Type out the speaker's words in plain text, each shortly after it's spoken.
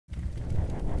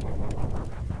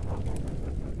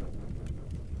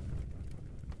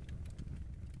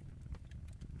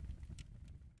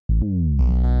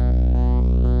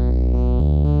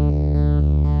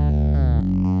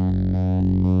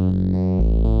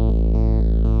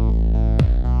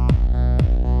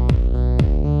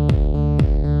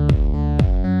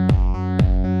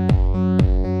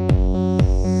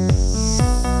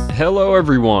Hello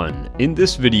everyone! In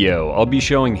this video, I'll be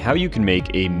showing how you can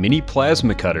make a mini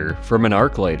plasma cutter from an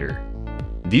arc lighter.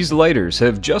 These lighters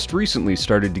have just recently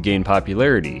started to gain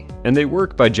popularity, and they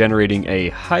work by generating a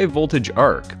high voltage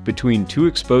arc between two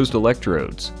exposed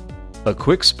electrodes. A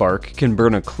quick spark can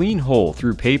burn a clean hole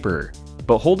through paper,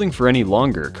 but holding for any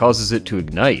longer causes it to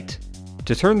ignite.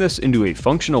 To turn this into a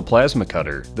functional plasma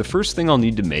cutter, the first thing I'll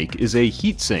need to make is a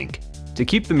heat sink to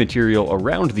keep the material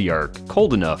around the arc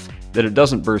cold enough that it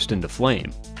doesn't burst into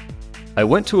flame. I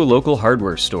went to a local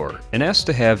hardware store and asked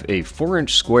to have a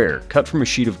 4-inch square cut from a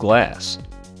sheet of glass.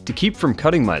 To keep from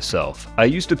cutting myself, I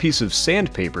used a piece of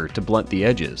sandpaper to blunt the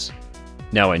edges.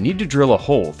 Now I need to drill a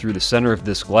hole through the center of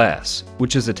this glass,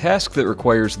 which is a task that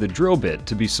requires the drill bit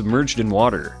to be submerged in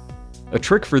water. A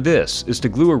trick for this is to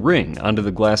glue a ring onto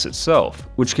the glass itself,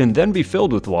 which can then be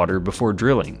filled with water before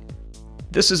drilling.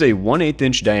 This is a 1/8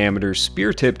 inch diameter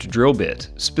spear-tipped drill bit,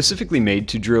 specifically made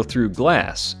to drill through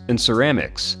glass and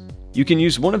ceramics. You can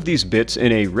use one of these bits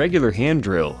in a regular hand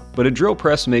drill, but a drill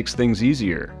press makes things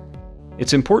easier.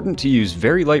 It's important to use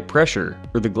very light pressure,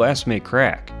 or the glass may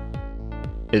crack.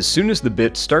 As soon as the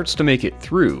bit starts to make it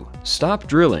through, stop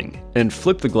drilling and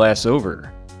flip the glass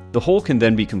over. The hole can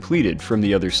then be completed from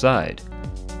the other side.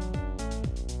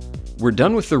 We're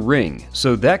done with the ring,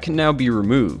 so that can now be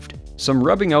removed. Some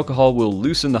rubbing alcohol will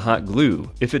loosen the hot glue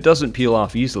if it doesn't peel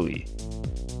off easily.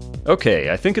 Okay,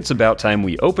 I think it's about time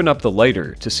we open up the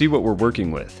lighter to see what we're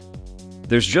working with.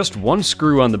 There's just one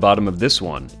screw on the bottom of this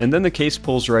one, and then the case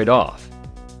pulls right off.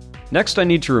 Next I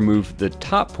need to remove the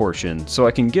top portion so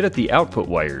I can get at the output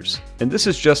wires, and this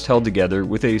is just held together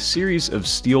with a series of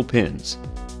steel pins.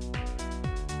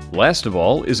 Last of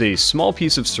all is a small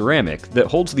piece of ceramic that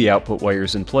holds the output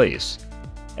wires in place.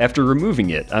 After removing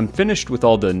it, I'm finished with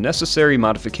all the necessary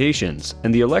modifications,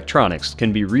 and the electronics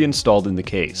can be reinstalled in the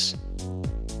case.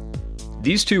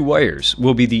 These two wires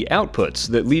will be the outputs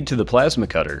that lead to the plasma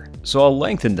cutter, so I'll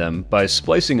lengthen them by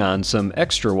splicing on some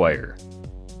extra wire.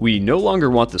 We no longer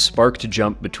want the spark to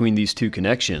jump between these two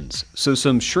connections, so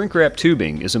some shrink wrap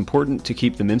tubing is important to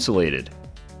keep them insulated.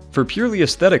 For purely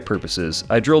aesthetic purposes,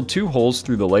 I drilled 2 holes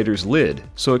through the lighter's lid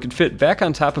so it could fit back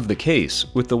on top of the case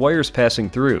with the wires passing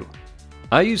through.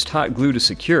 I used hot glue to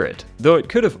secure it, though it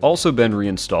could have also been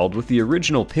reinstalled with the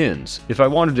original pins if I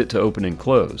wanted it to open and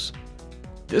close.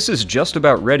 This is just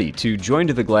about ready to join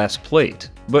to the glass plate,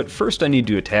 but first I need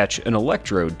to attach an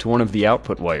electrode to one of the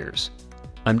output wires.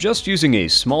 I'm just using a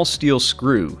small steel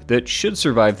screw that should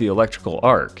survive the electrical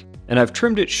arc, and I've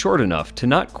trimmed it short enough to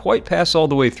not quite pass all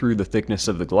the way through the thickness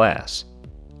of the glass.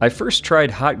 I first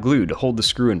tried hot glue to hold the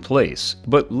screw in place,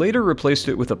 but later replaced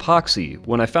it with epoxy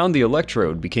when I found the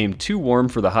electrode became too warm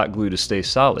for the hot glue to stay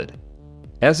solid.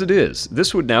 As it is,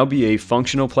 this would now be a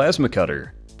functional plasma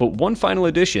cutter, but one final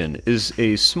addition is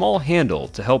a small handle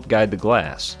to help guide the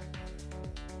glass.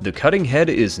 The cutting head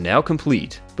is now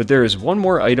complete, but there is one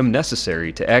more item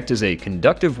necessary to act as a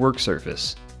conductive work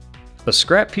surface. A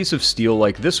scrap piece of steel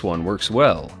like this one works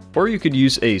well, or you could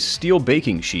use a steel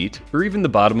baking sheet or even the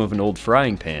bottom of an old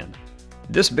frying pan.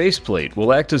 This base plate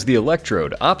will act as the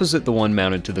electrode opposite the one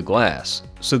mounted to the glass,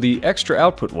 so the extra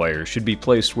output wire should be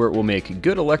placed where it will make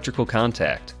good electrical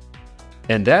contact.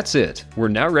 And that's it, we're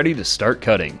now ready to start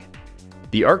cutting.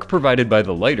 The arc provided by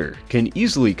the lighter can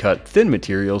easily cut thin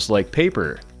materials like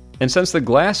paper, and since the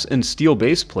glass and steel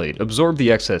base plate absorb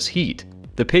the excess heat,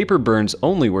 the paper burns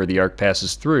only where the arc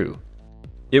passes through.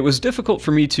 It was difficult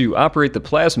for me to operate the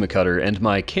plasma cutter and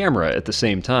my camera at the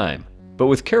same time, but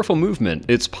with careful movement,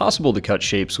 it's possible to cut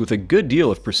shapes with a good deal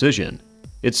of precision.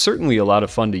 It's certainly a lot of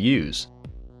fun to use.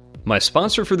 My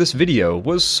sponsor for this video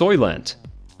was Soylent.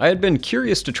 I had been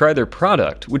curious to try their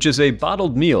product, which is a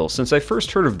bottled meal, since I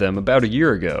first heard of them about a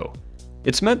year ago.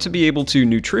 It's meant to be able to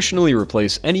nutritionally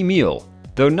replace any meal,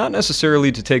 though not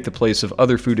necessarily to take the place of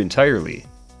other food entirely.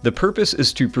 The purpose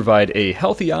is to provide a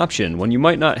healthy option when you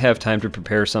might not have time to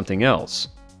prepare something else.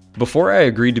 Before I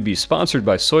agreed to be sponsored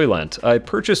by Soylent, I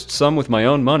purchased some with my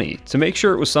own money to make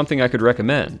sure it was something I could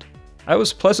recommend. I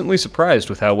was pleasantly surprised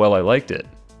with how well I liked it.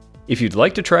 If you'd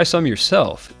like to try some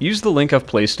yourself, use the link I've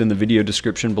placed in the video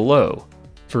description below.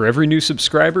 For every new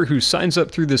subscriber who signs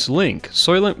up through this link,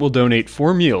 Soylent will donate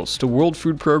 4 meals to World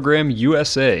Food Program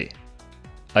USA.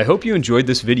 I hope you enjoyed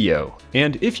this video,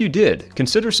 and if you did,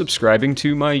 consider subscribing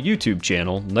to my YouTube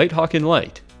channel,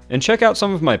 NightHawkInLight, and check out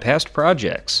some of my past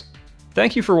projects.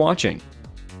 Thank you for watching.